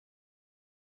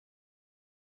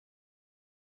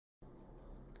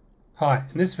Hi,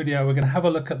 in this video we're going to have a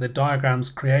look at the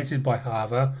diagrams created by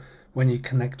Hava when you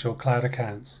connect your cloud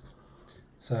accounts.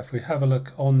 So if we have a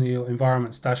look on the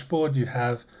environments dashboard, you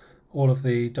have all of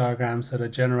the diagrams that are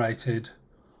generated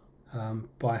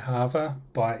by Hava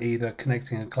by either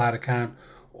connecting a cloud account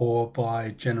or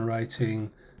by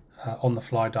generating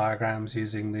on-the-fly diagrams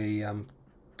using the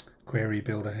query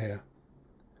builder here.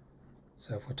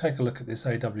 So if we take a look at this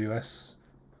AWS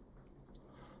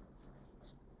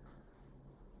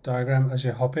diagram as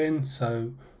you hop in,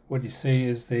 so what you see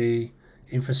is the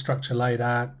infrastructure laid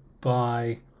out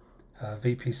by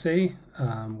VPC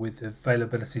with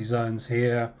availability zones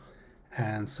here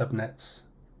and subnets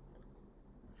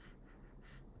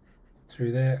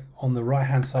through there. On the right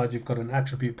hand side you've got an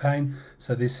attribute pane,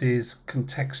 so this is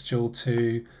contextual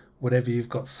to whatever you've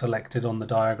got selected on the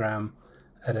diagram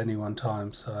at any one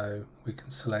time. So we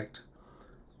can select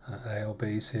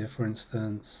ALBs here, for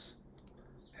instance,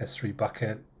 S3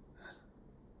 bucket.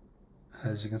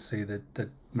 As you can see, the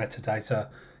metadata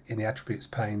in the attributes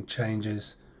pane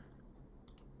changes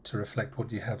to reflect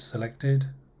what you have selected.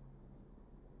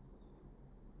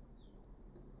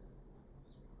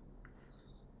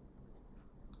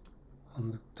 On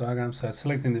the diagram, so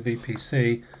selecting the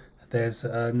VPC, there's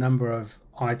a number of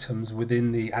items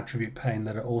within the attribute pane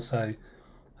that are also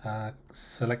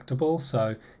selectable.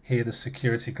 So here the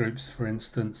security groups, for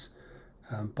instance,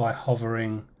 by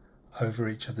hovering over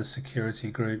each of the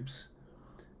security groups,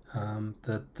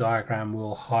 the diagram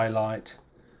will highlight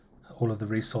all of the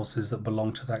resources that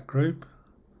belong to that group.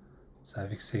 So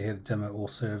if you can see here, the demo all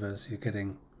servers, you're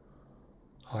getting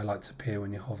highlights appear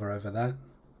when you hover over that.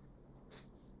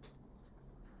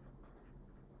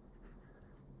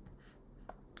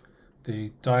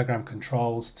 The diagram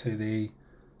controls to the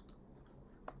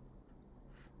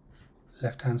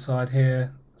left hand side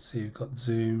here, so you've got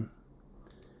zoom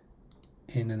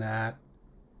in and out,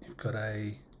 you've got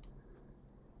a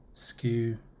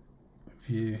skew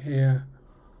view here,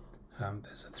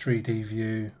 there's a 3D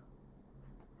view,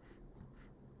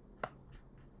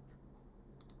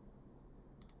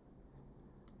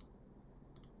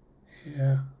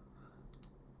 here,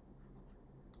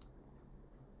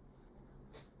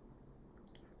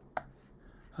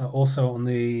 also on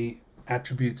the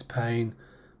attributes pane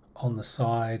on the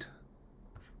side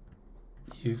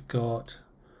you've got,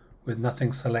 with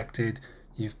nothing selected,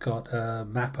 you've got a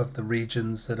map of the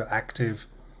regions that are active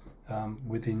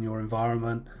within your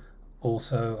environment,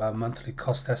 also a monthly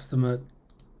cost estimate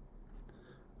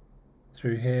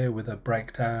through here with a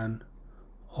breakdown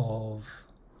of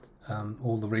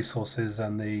all the resources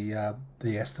and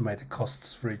the estimated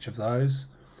costs for each of those.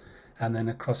 And then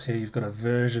across here you've got a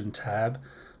version tab,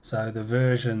 so the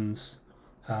versions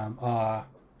are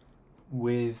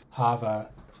with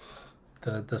Hava.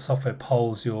 The software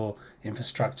polls your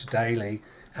infrastructure daily,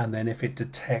 and then if it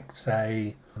detects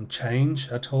a change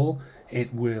at all,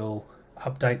 it will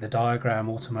update the diagram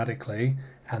automatically,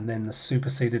 and then the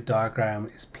superseded diagram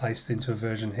is placed into a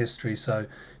version history, so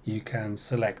you can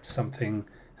select something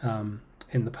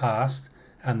in the past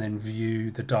and then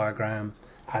view the diagram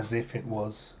as if it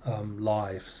was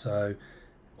live. So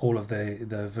all of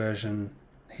the version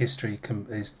history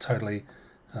is totally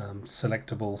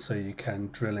selectable, so you can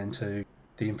drill into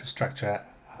the infrastructure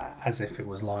as if it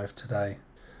was live today.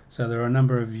 So there are a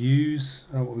number of views,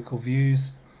 what we call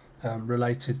views,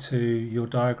 related to your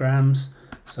diagrams.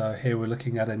 So here we're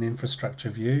looking at an infrastructure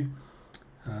view.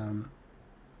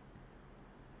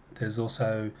 There's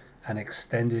also an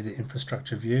extended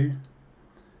infrastructure view,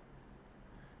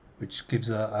 which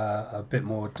gives a bit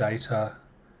more data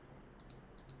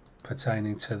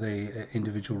pertaining to the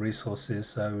individual resources.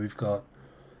 So we've got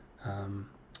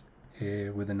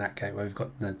here with the NAT gateway, we've got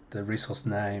the resource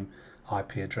name,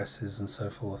 IP addresses and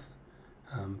so forth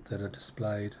that are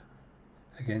displayed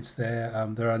against there.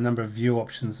 There are a number of view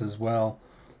options as well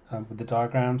with the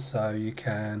diagram, so you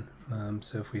can,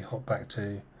 so if we hop back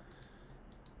to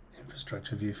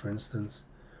infrastructure view, for instance,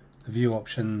 the view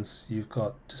options, you've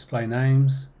got display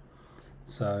names,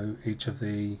 so each of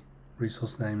the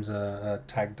resource names are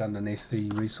tagged underneath the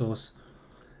resource,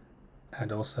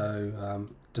 and also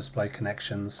display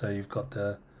connections, so you've got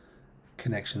the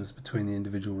connections between the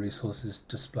individual resources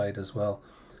displayed as well.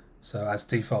 So as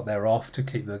default they're off to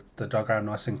keep the diagram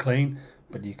nice and clean,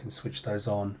 but you can switch those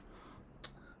on.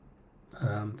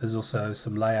 There's also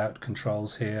some layout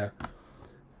controls here,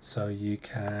 so you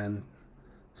can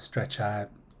stretch out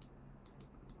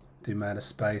the amount of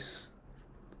space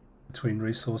between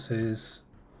resources.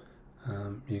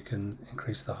 You can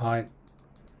increase the height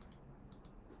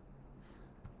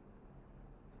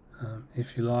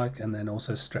if you like, and then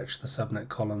also stretch the subnet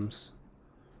columns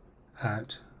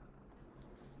out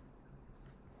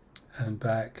and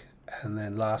back. And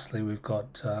then lastly we've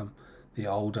got the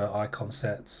older icon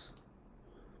sets.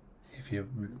 If you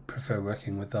prefer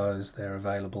working with those, they're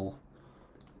available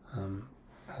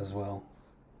as well.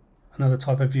 Another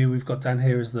type of view we've got down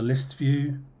here is the list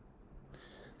view.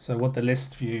 So what the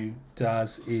list view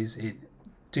does is it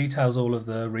details all of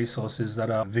the resources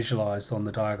that are visualized on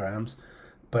the diagrams,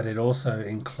 but it also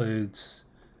includes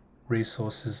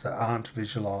resources that aren't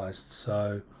visualized.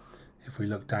 So if we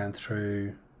look down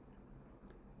through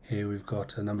here, we've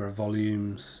got a number of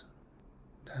volumes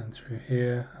down through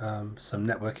here, some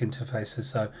network interfaces.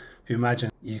 So if you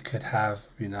imagine, you could have,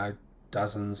 you know,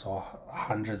 dozens or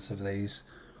hundreds of these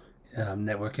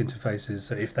network interfaces.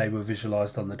 So if they were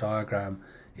visualized on the diagram,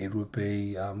 it would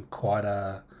be quite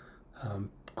a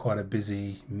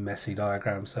busy, messy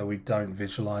diagram. So we don't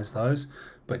visualize those,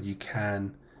 but you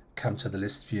can come to the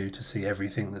list view to see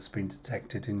everything that's been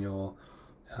detected in your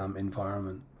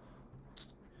environment.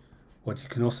 What you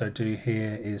can also do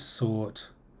here is sort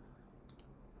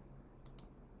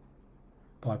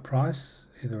by price,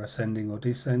 either ascending or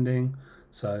descending.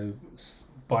 So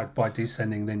by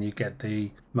descending, then you get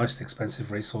the most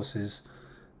expensive resources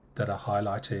that are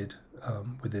highlighted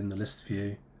within the list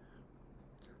view.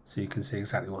 So you can see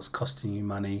exactly what's costing you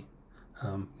money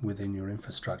within your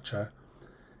infrastructure.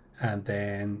 And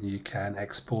then you can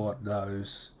export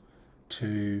those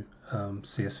to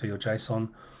CSV or JSON.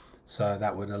 So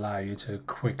that would allow you to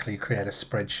quickly create a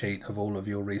spreadsheet of all of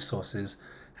your resources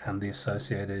and the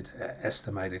associated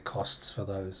estimated costs for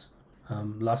those.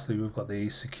 Lastly, we've got the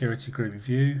security group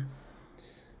view.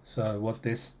 So what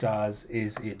this does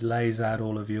is it lays out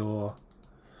all of your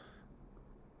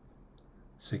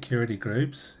security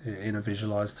groups in a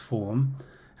visualized form,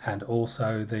 and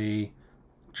also the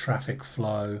traffic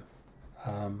flow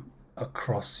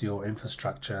across your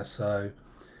infrastructure. So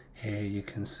here you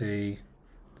can see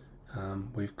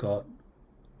we've got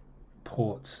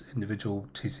ports, individual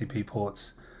TCP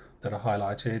ports that are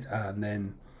highlighted, and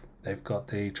then they've got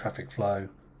the traffic flow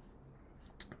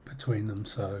between them.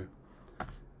 So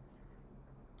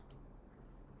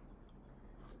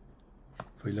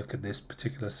if we look at this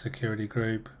particular security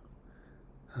group,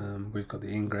 we've got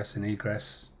the ingress and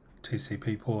egress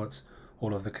TCP ports,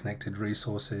 all of the connected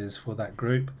resources for that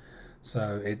group.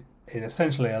 So it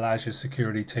essentially allows your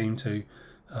security team to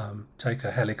take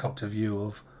a helicopter view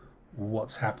of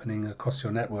what's happening across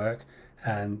your network,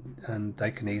 and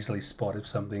they can easily spot if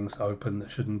something's open that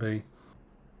shouldn't be.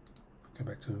 Go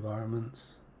back to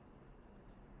environments.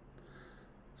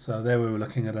 So there we were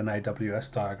looking at an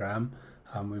AWS diagram.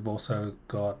 We've also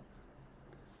got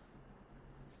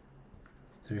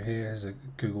through here is a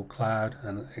Google Cloud,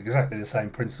 and exactly the same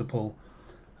principle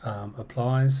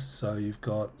applies. So you've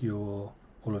got all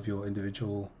of your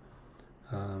individual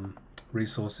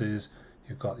resources.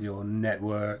 You've got your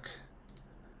network,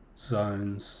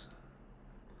 zones,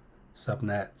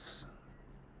 subnets,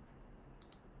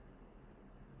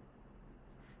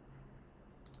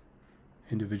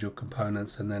 individual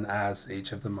components, and then as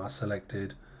each of them are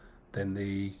selected, then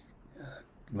the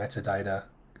metadata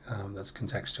that's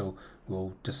contextual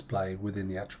will display within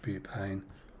the attribute pane.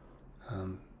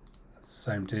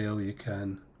 Same deal, you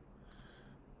can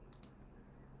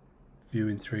view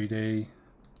in 3D,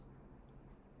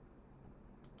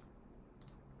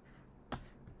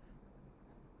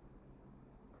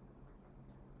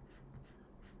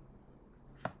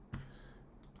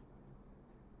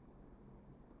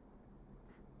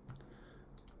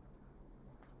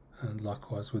 and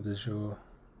likewise with Azure,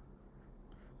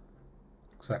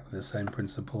 exactly the same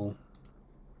principle.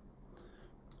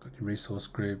 Got your resource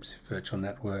groups, virtual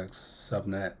networks,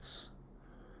 subnets,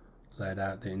 laid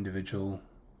out the individual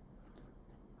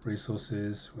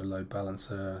resources with load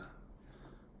balancer,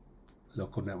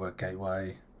 local network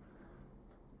gateway,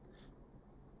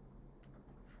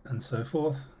 and so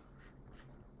forth.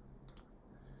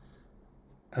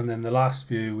 And then the last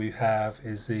view we have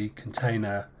is the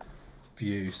container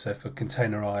view. So for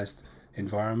containerized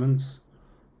environments,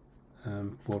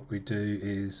 what we do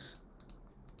is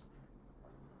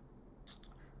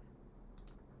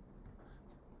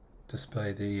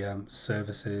display the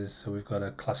services. So we've got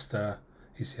a cluster,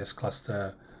 ECS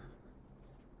cluster,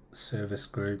 service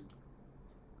group,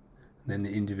 and then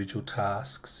the individual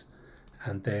tasks,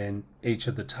 and then each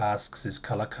of the tasks is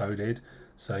color coded.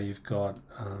 So you've got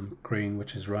green,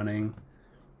 which is running,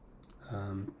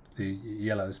 the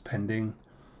yellow is pending,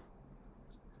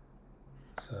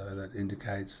 so that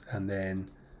indicates, and then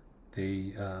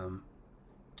the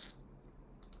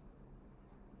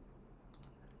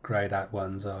grayed out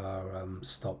ones are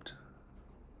stopped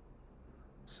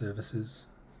services.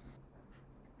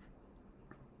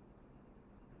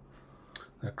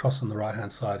 Across on the right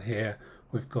hand side here,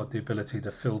 we've got the ability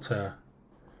to filter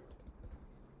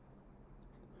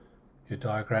your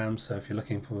diagrams. So if you're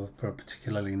looking for a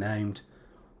particularly named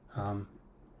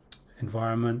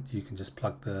environment, you can just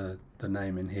plug the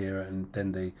name in here, and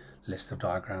then the list of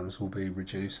diagrams will be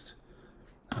reduced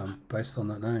based on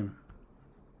that name.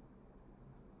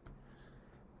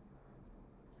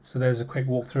 So there's a quick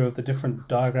walkthrough of the different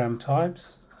diagram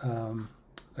types.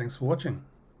 Thanks for watching.